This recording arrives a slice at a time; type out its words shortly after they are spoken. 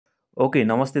Okay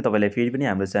नमस्ते तपाईँलाई फेरि पनि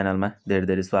हाम्रो च्यानलमा धेरै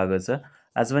धेरै स्वागत छ।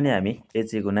 आज पनि हामी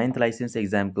एचएको 9th लाइसेन्स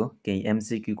एक्जामको केही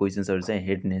एमसिक्यू क्वेसन्सहरू चाहिँ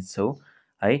हेर्नेछौँ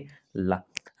है। ल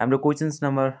हाम्रो क्वेसन्स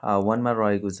नम्बर 1मा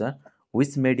रहेको छ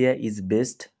which media is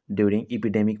best during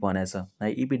epidemic भनेको छ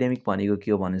है। इपिडेमिक भनेको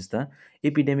के हो भन्नुहोस् त।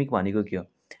 इपिडेमिक भनेको के हो?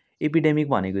 इपिडेमिक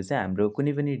भनेको चाहिँ हाम्रो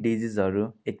कुनै पनि डिजिजहरू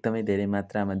एकदमै धेरै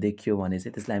मात्रामा देखियो भने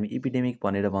चाहिँ त्यसलाई हामी इपिडेमिक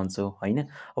भनेर भन्छौँ होइन।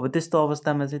 अब त्यस्तो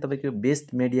अवस्थामा चाहिँ तपाईँको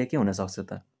बेस्ट मिडिया के हुनसक्छ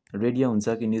त? रेडियो हुन्छ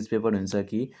कि न्युजपेपर हुन्छ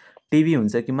कि टिभी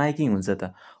हुन्छ कि माइकिङ हुन्छ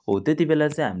त? हो त्यति बेला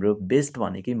चाहिँ हाम्रो बेस्ट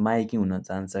भनेकै माइकिङ हुन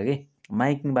जान्छ कि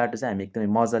माइकिङबाट चाहिँ हामी एकदमै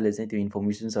मजाले चाहिँ त्यो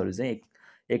इन्फर्मेसन्सहरू चाहिँ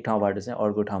एक ठाउँबाट चाहिँ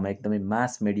अर्को ठाउँमा एकदमै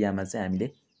मास मिडियामा चाहिँ हामीले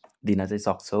दिन चाहिँ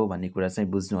सक्छौँ भन्ने कुरा चाहिँ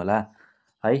बुझ्नु होला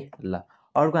है। ल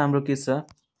अर्को हाम्रो के छ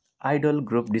idol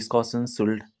group discussion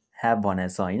should have भनेको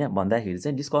छ होइन। भन्दाखेरि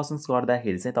चाहिँ डिस्कसन्स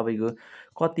गर्दाखेरि चाहिँ तपाईँको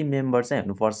कति मेम्बर चाहिँ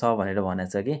हुनुपर्छ भनेर भनेको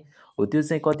छ कि हो त्यो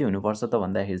चाहिँ कति हुनुपर्छ त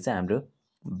भन्दाखेरि चाहिँ हाम्रो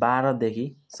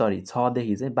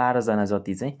 6देखि चाहिँ 12जना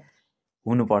जति चाहिँ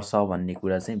हुनुपर्छ भन्ने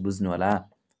कुरा चाहिँ बुझ्नु होला।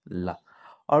 ल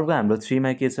अर्को हाम्रो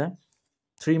 3मा के छ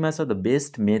 3मा छ the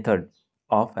best method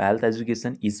of health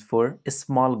education is for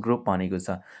small group भनेको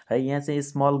छ है। यहाँ चाहिँ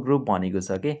स्मल ग्रुप भनेको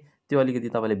छ कि त्यो अलिकति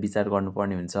तपाईँले विचार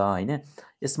गर्नुपर्ने हुन्छ होइन।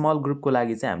 स्मल ग्रुपको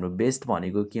लागि चाहिँ हाम्रो बेस्ट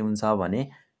भनेको के हुन्छ भने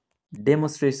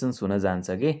डेमोन्स्ट्रेसन्स हुन जान्छ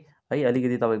कि है।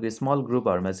 अलिकति तपाईँको स्मल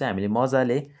ग्रुपहरूमा चाहिँ हामीले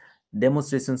मजाले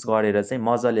डेमोन्स्ट्रेसन्स गरेर चाहिँ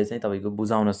मजाले चाहिँ तपाईँको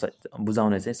बुझाउन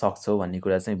चाहिँ सक्छौँ भन्ने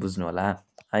कुरा चाहिँ बुझ्नु होला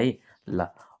है। ल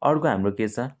अर्को हाम्रो के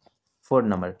छ 4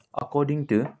 number according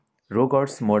to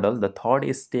Rogers model the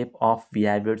third step of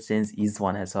behaviour change is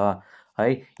भनेको छ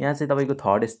है। यहाँ चाहिँ तपाईँको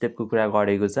थर्ड स्टेपको कुरा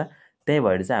गरेको छ त्यही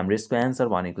भएर चाहिँ हाम्रो यसको एन्सर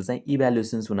भनेको चाहिँ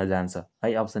इभ्यालुएसन्स हुन जान्छ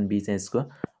है। अप्सन बी चाहिँ यसको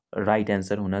राइट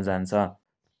एन्सर हुन जान्छ।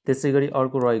 त्यसै गरी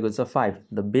अर्को रहेको छ 5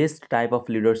 the best type of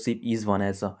leadership is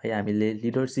भनेको छ है। हामीले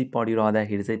लिडरसिप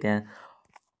पढिरहँदाखेरि चाहिँ त्यहाँ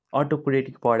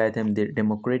अटोक्रेटिक पढाएको थियौँ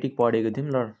डेमोक्रेटिक पढेको थियौँ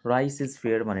र राइस इज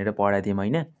फेयर भनेर पढाएको थियौँ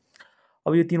होइन।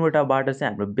 अब यो तिनवटाबाट चाहिँ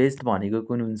हाम्रो बेस्ट भनेको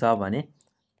कुन हुन्छ भने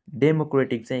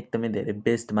डेमोक्रेटिक चाहिँ एकदमै धेरै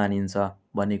बेस्ट मानिन्छ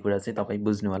भन्ने कुरा चाहिँ तपाईँ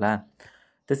बुझ्नु होला।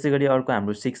 त्यसै गरी अर्को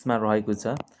हाम्रो 6मा रहेको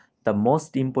छ the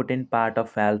most important part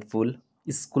of healthful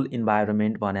school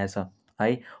environment भनेको छ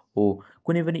है। हो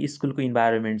कुनै पनि स्कुलको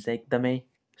इन्भाइरोमेन्ट चाहिँ एकदमै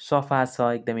सफा छ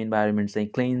एकदमै इन्भाइरोमेन्ट चाहिँ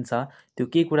क्लिन छ त्यो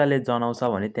के कुराले जनाउँछ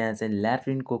भने त्यहाँ चाहिँ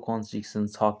ल्याट्रिनको कन्स्ट्रक्सन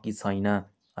छ कि छैन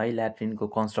है। ल्याट्रिनको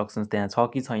कन्स्ट्रक्सन त्यहाँ छ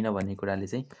कि छैन भन्ने कुराले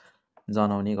चाहिँ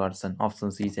जनाउने गर्छन्। अप्सन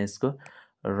सी चाहिँ यसको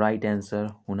राइट एन्सर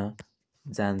हुन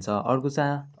जान्छ। अर्को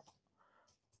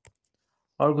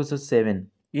छ 7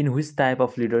 in which type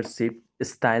of leadership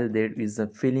style there is a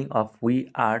feeling of we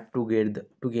are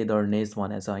togetherness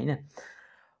भनेको छ होइन।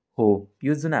 हो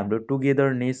यो जुन हाम्रो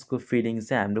टुगेदरनेसको फिलिङ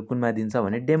चाहिँ हाम्रो कुनमा दिन्छ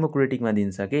भने डेमोक्रेटिकमा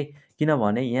दिन्छ कि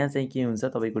किनभने यहाँ चाहिँ के हुन्छ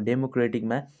तपाईँको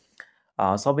डेमोक्रेटिकमा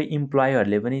सबै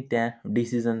इम्प्लोइहरूले पनि त्यहाँ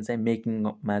डिसिजन चाहिँ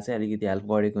मेकिङमा चाहिँ अलिकति हेल्प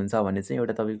गरेको हुन्छ भने चाहिँ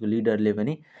एउटा तपाईँको लिडरले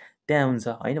पनि त्यहाँ हुन्छ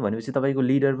होइन। भनेपछि तपाईँको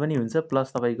लिडर पनि हुन्छ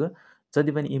प्लस तपाईँको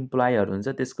जति पनि इम्प्लोइहरू हुन्छ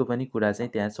त्यसको पनि कुरा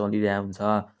चाहिँ त्यहाँ चलिरहेको हुन्छ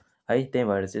है। त्यही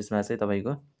भएर चाहिँ यसमा चाहिँ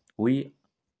तपाईँको वी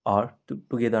अर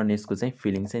टुगेदरनेसको चाहिँ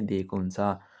फिलिङ चाहिँ दिएको हुन्छ।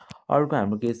 अर्को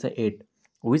हाम्रो के छ 8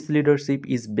 which leadership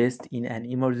is best in an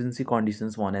emergency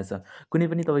conditions भनेको छ। कुनै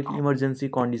पनि तपाईँको इमर्जेन्सी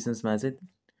कन्डिसन्समा चाहिँ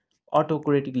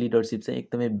अटोक्रेटिक लिडरसिप चाहिँ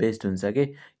एकदमै बेस्ट हुन्छ कि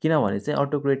किनभने चाहिँ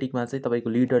अटोक्रेटिकमा चाहिँ तपाईँको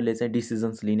लिडरले चाहिँ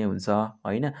डिसिजन्स लिने हुन्छ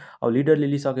होइन। अब लिडरले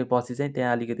लिइसकेपछि चाहिँ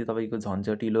त्यहाँ अलिकति तपाईँको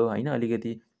झन्झटिलो होइन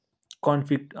अलिकति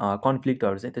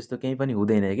कन्फ्लिक्टहरू चाहिँ त्यस्तो केही पनि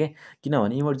हुँदैन कि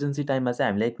किनभने इमर्जेन्सी टाइममा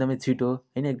चाहिँ हामीलाई एकदमै छिटो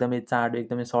होइन एकदमै चाँडो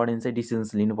एकदमै सडन चाहिँ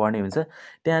डिसिजन्स लिनुपर्ने हुन्छ।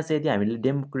 त्यहाँ चाहिँ यदि हामीले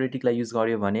डेमोक्रेटिकलाई युज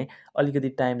गर्यो भने अलिकति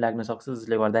टाइम लाग्न सक्छ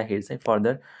जसले गर्दाखेरि चाहिँ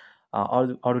फर्दर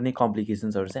अरू नै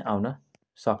कम्प्लिकेसन्सहरू चाहिँ आउन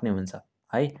सक्ने हुन्छ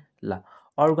है। ल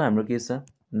अर्को हाम्रो के छ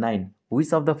 9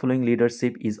 which of the following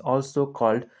leadership is also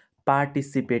called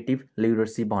पार्टिसिपेटिभ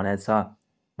leadership भनेको छ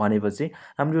भनेपछि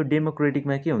हाम्रो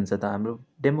डेमोक्रेटिकमा के हुन्छ त हाम्रो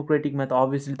डेमोक्रेटिकमा त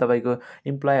अभियसली तपाईँको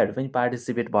इम्प्लोइहरू पनि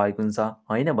पार्टिसिपेट भएको हुन्छ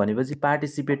होइन। भनेपछि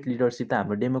पार्टिसिपेट लिडरसिप त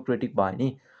हाम्रो डेमोक्रेटिक भयो नि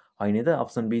होइन त।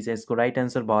 अप्सन बी चाहिँ यसको राइट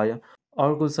एन्सर भयो।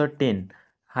 अर्को छ 10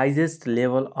 highest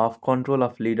level of control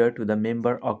of leader to the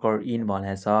member occur in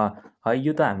भनेको छ है।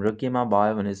 यो त हाम्रो केमा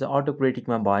भयो भने चाहिँ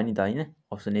अटोक्रेटिकमा भयो नि त होइन।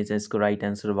 अप्सन ए चाहिँ यसको राइट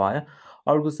एन्सर भयो।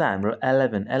 अर्को छ हाम्रो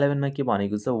 11मा के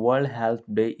भनेको छ world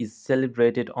health day is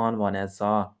celebrated on भनेको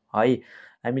छ है।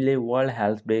 हामीले वर्ल्ड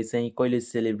हेल्थ डे चाहिँ कहिले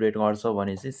सेलिब्रेट गर्छौँ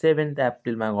भने चाहिँ 7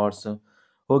 अप्रिलमा गर्छौँ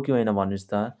हो कि होइन भन्नुहोस्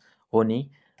त। हो नि।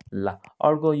 ल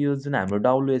अर्को यो जुन हाम्रो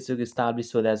डब्लुएचओको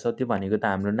इस्टाब्लिस सोधेको छ त्यो भनेको त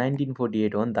हाम्रो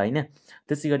 1948 हो नि त होइन।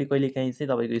 त्यसै गरी कहिलेकाहीँ चाहिँ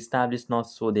तपाईँको इस्टाब्लिस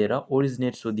नसोधेर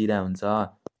ओरिजिनेट सोधिरहेको हुन्छ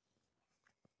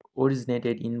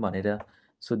ओरिजिनेटेड इन भनेर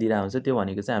सोधिरहेको हुन्छ त्यो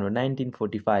भनेको चाहिँ हाम्रो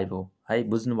 1945 हो है।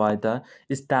 बुझ्नुभयो त।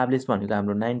 इस्टाब्लिस भनेको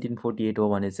हाम्रो 1948 हो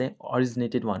भने चाहिँ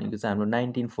ओरिजिनेटेड भनेको चाहिँ हाम्रो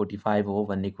 1945 हो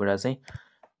भन्ने कुरा चाहिँ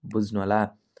बुझ्नु होला।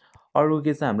 अर्को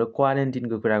के छ हाम्रो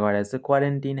क्वारेन्टिनको कुरा गरेको छ।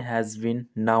 Quarantine has been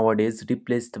nowadays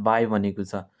replaced by भनेको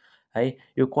छ है।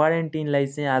 यो क्वारेन्टिनलाई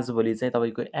चाहिँ आजभोलि चाहिँ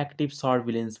तपाईँको एक्टिभ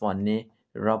सर्भिलेन्स भन्ने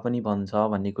र पनि भन्छ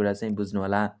भन्ने कुरा चाहिँ बुझ्नु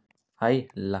होला है।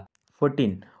 ल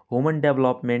 14 human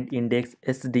development index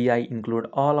SDI include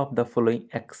all of the following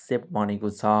accept भनेको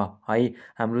छ है।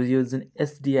 हाम्रो यो जुन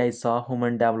एसडिआई छ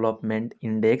ह्युमन डेभलपमेन्ट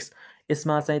इन्डेक्स,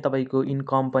 यसमा चाहिँ तपाईँको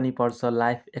इन्कम पनि पर्छ,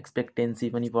 लाइफ एक्सपेक्टेन्सी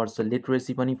पनि पर्छ,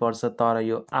 लिट्रेसी पनि पर्छ, तर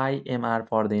यो आइएमआर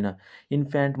पर्दैन,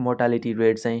 इन्फेन्ट मोर्टालिटी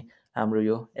रेट चाहिँ हाम्रो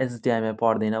यो एसडिआईमा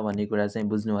पर्दैन भन्ने कुरा चाहिँ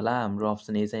बुझ्नु होला। हाम्रो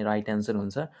अप्सन ए चाहिँ राइट एन्सर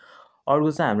हुन्छ।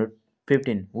 अर्को चाहिँ हाम्रो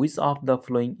 15 which of the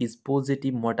following is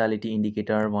positive mortality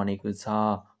indicator भनेको छ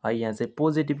है। यहाँ चाहिँ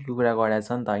पोजिटिभको कुरा गरेको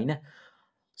छ नि त होइन।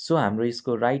 सो हाम्रो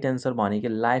यसको राइट एन्सर भनेको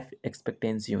लाइफ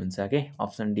एक्सपेक्टेन्सी हुन्छ के।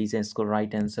 अप्सन डी चाहिँ यसको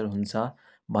राइट एन्सर हुन्छ।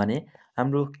 भने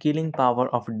हाम्रो killing power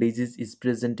of disease is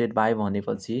presented by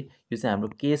भनेपछि यो चाहिँ हाम्रो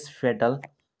केस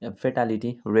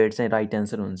फेटालिटी रेट चाहिँ राइट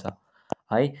एन्सर हुन्छ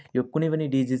है। यो कुनै पनि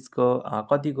डिजिजको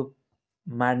कतिको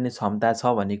मार्ने क्षमता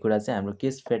छ भन्ने कुरा चाहिँ हाम्रो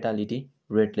केस फेटालिटी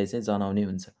रेटले चाहिँ जनाउने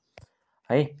हुन्छ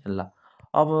है। ल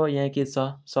अब यहाँ के छ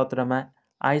 17मा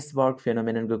आइसबर्ग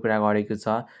फेनोमेननको कुरा गरेको छ।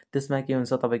 त्यसमा के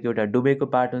हुन्छ तपाईँको एउटा डुबेको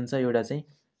पार्ट हुन्छ, एउटा चाहिँ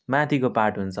माथिको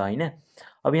पार्ट हुन्छ होइन।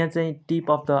 अब यहाँ चाहिँ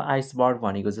टिप अफ द आइसबर्ग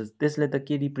भनेको छ, त्यसले त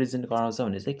के रिप्रेजेन्ट गराउँछ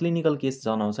भने चाहिँ क्लिनिकल केस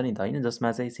जनाउँछ नि त होइन,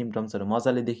 जसमा चाहिँ सिम्टम्सहरू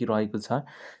मजाले देखिरहेको छ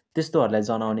त्यस्तोहरूलाई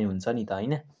जनाउने हुन्छ नि त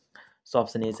होइन। सो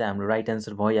अप्सन ए चाहिँ हाम्रो राइट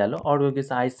एन्सर भइहाल्यो। अर्को के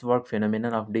छ iceberg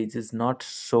phenomenon of disease not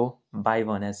so by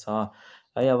भनेको छ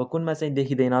है। अब कुनमा चाहिँ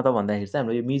देखिँदैन त भन्दाखेरि चाहिँ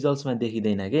हाम्रो यो मिजल्समा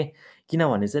देखिँदैन के,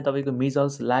 किनभने चाहिँ तपाईँको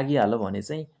मिजल्स लागिहाल्यो भने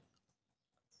चाहिँ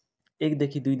 1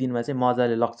 देखि 2 दिनमा चाहिँ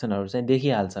मजाले लक्षणहरू चाहिँ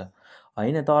देखिहाल्छ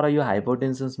होइन। तर यो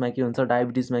हाइपोटेन्सन्समा के हुन्छ,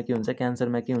 डायबिटिजमा के हुन्छ,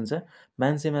 क्यान्सरमा के हुन्छ,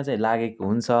 मान्छेमा चाहिँ लागेको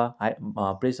हुन्छ,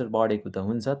 प्रेसर बढेको त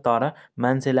हुन्छ, तर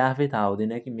मान्छेले आफै थाहा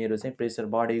हुँदैन कि मेरो चाहिँ प्रेसर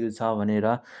बढेको छ भनेर,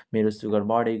 मेरो सुगर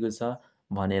बढेको छ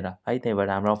भनेर है। त्यही भएर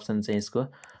हाम्रो अप्सन चाहिँ यसको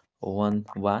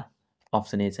 1 वा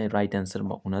अप्सन ए चाहिँ राइट एन्सर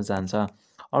हुन जान्छ।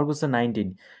 अर्को छ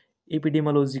 19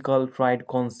 एपिडेमियोलोजिकल ट्राइड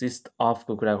कन्सिस्ट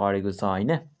अफको कुरा गरेको छ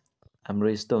होइन। हाम्रो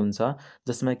यस्तो हुन्छ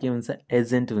जसमा के हुन्छ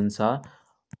एजेन्ट हुन्छ,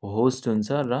 होस्ट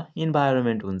हुन्छ र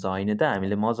इन्भाइरोमेन्ट हुन्छ होइन त।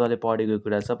 हामीले मजाले पढेको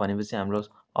कुरा छ भनेपछि हाम्रो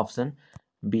अप्सन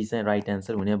बी चाहिँ राइट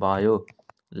एन्सर हुने भयो।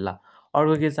 ल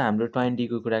अर्को के छ हाम्रो 20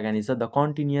 को कुराकानी छ the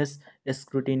continuous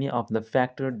scrutiny of the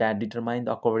factor that determine the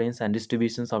occurrence and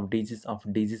डिस्ट्रिब्युसन्स of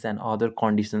disease and other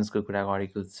कन्डिसन्सको कुरा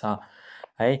गरेको छ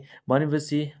है।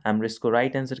 भनेपछि हाम्रो यसको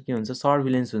राइट एन्सर के हुन्छ,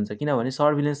 सर्भिलेन्स हुन्छ। किनभने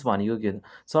सर्भिलेन्स भनेको के हो,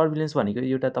 सर्भिलेन्स भनेको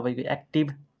एउटा तपाईँको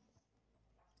एक्टिभ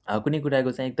कुनै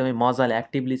कुराको चाहिँ एकदमै मजाले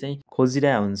एक्टिभली चाहिँ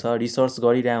खोजिरहेको हुन्छ, रिसर्च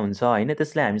गरिरहेको हुन्छ होइन,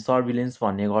 त्यसलाई हामी सर्भिलेन्स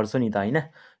भन्ने गर्छौँ नि त होइन।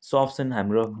 सो अप्सन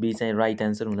हाम्रो बी चाहिँ राइट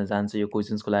एन्सर हुन जान्छ यो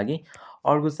क्वेसन्सको लागि।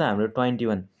 अर्को छ हाम्रो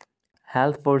 21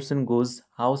 health person goes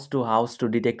house to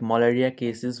detect malaria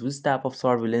cases which type of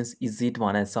surveillance is it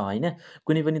भनेको छ होइन।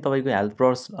 कुनै पनि तपाईँको हेल्थ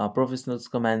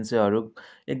प्रोफेसनल्सको मान्छेहरू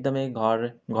एकदमै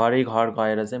घरै घर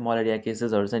गएर चाहिँ मलेरिया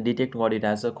केसेसहरू चाहिँ डिटेक्ट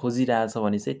गरिरहेछ, खोजिरहेछ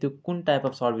भने चाहिँ त्यो कुन टाइप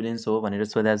अफ सर्भिलेन्स हो भनेर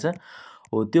सोधेको छ।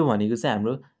 हो त्यो भनेको चाहिँ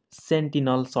हाम्रो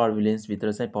सेन्टिनल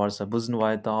सर्भिलेन्सभित्र चाहिँ पर्छ।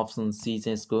 बुझ्नुभयो त, अप्सन सी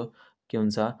चाहिँ यसको के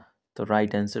हुन्छ त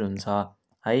राइट एन्सर हुन्छ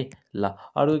है। ल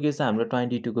अर्को के छ हाम्रो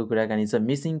 22 को कुराकानी छ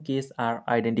missing case are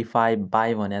identify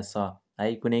by भनेको छ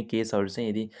है। कुनै केसहरू चाहिँ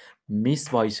यदि मिस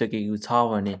भइसकेको छ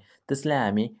भने त्यसलाई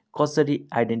हामी कसरी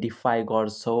आइडेन्टिफाई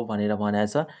गर्छौँ भनेर भनेको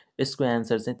छ। यसको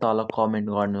एन्सर चाहिँ तल कमेन्ट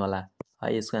गर्नु होला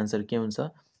है। यसको एन्सर के हुन्छ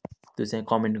त्यो चाहिँ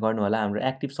कमेन्ट गर्नु होला। हाम्रो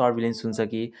एक्टिभ सर्भिलेन्स हुन्छ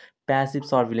कि प्यासिभ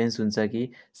सर्भिलेन्स हुन्छ कि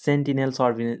सेन्टिनल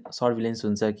सर्भिलेन्स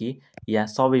हुन्छ कि या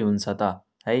सबै हुन्छ त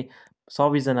है।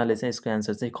 सबैजनाले चाहिँ यसको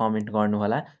एन्सर चाहिँ कमेन्ट गर्नु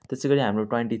होला। त्यसै गरी हाम्रो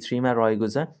 23मा रहेको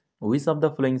छ which of the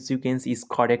following sequence is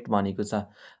correct भनेको छ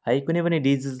है। कुनै पनि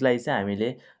डिजिजलाई चाहिँ हामीले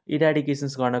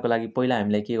इराडिकेसन्स गर्नको लागि पहिला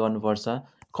हामीलाई के गर्नुपर्छ,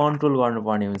 कन्ट्रोल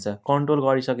गर्नुपर्ने हुन्छ। कन्ट्रोल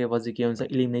गरिसकेपछि के हुन्छ,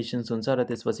 इलिमिनेसन्स हुन्छ र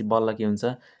त्यसपछि बल्ल के हुन्छ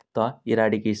त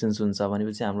इराडिकेसन्स हुन्छ।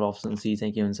 भनेपछि हाम्रो अप्सन सी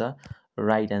चाहिँ के हुन्छ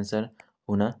राइट एन्सर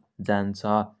हुन जान्छ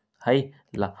है।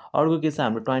 ल अर्को के छ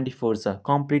हाम्रो 24 छ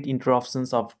complete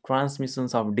इन्टरप्सन्स of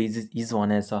ट्रान्समिसन्स of disease is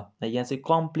भनेको छ। यहाँ चाहिँ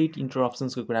कम्प्लिट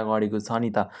इन्टरप्सन्सको कुरा गरेको छ नि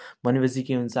त। भनेपछि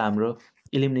के हुन्छ हाम्रो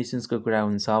इलिमिनेसन्सको कुरा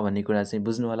हुन्छ भन्ने कुरा चाहिँ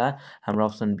बुझ्नु होला। हाम्रो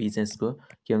अप्सन बी चाहिँ यसको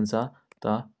के हुन्छ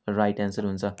त राइट एन्सर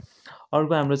हुन्छ।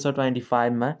 अर्को हाम्रो छ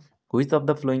 25मा which of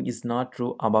the following is not true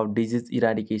about disease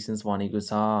इराडिकेसन्स भनेको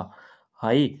छ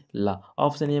है। ल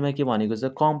अप्सन एमा के भनेको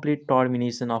छ कम्प्लिट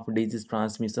टर्मिनेसन अफ डिजिज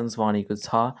ट्रान्समिसन्स भनेको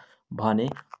छ भने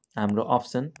हाम्रो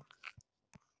अप्सन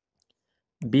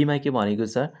बीमा के भनेको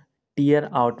छ tier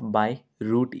out by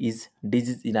root is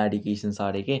disease इराडिकेसन्स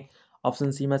अरे के।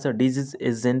 अप्सन सीमा छ disease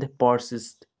agent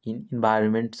persist in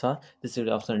environment छ। त्यसै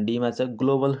गरी अप्सन डीमा छ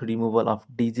global removal of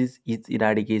disease is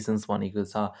इराडिकेसन्स भनेको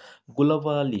छ।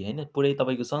 ग्लोबली होइन पुरै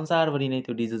तपाईँको संसारभरि नै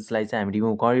त्यो डिजिजलाई चाहिँ हामी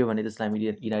रिमुभ गऱ्यो भने त्यसलाई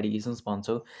हामी इराडिकेसन्स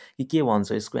भन्छौँ कि के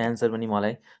भन्छौँ, यसको एन्सर पनि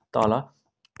मलाई तल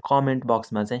कमेन्ट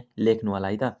बक्समा चाहिँ लेख्नु होला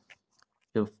है त।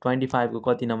 यो 25 को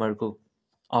कति नम्बरको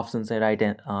अप्सन चाहिँ राइट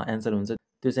एन्सर हुन्छ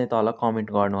त्यो चाहिँ तल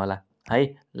कमेन्ट गर्नु होला है।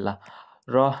 ल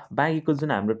र बाँकीको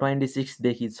जुन हाम्रो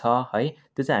 26देखि छ है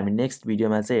त्यो चाहिँ हामी नेक्स्ट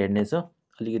भिडियोमा चाहिँ हेर्नेछौँ।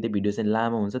 अलिकति भिडियो चाहिँ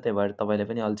लामो हुन्छ, त्यही भएर तपाईँलाई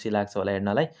पनि अल्छी लाग्छ होला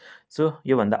हेर्नलाई। सो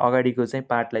योभन्दा अगाडिको चाहिँ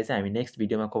पार्टलाई चाहिँ हामी नेक्स्ट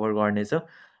भिडियोमा कभर गर्नेछौँ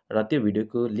र त्यो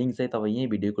भिडियोको लिङ्क चाहिँ तपाईँ यही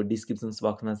भिडियोको डिस्क्रिप्सन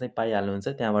बक्समा चाहिँ पाइहाल्नुहुन्छ।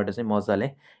 त्यहाँबाट चाहिँ मजाले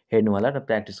हेर्नु होला र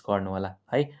प्र्याक्टिस गर्नु होला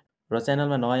है। र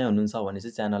च्यानलमा नयाँ हुनुहुन्छ भने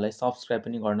चाहिँ च्यानललाई सब्सक्राइब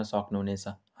पनि गर्न सक्नुहुनेछ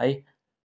है।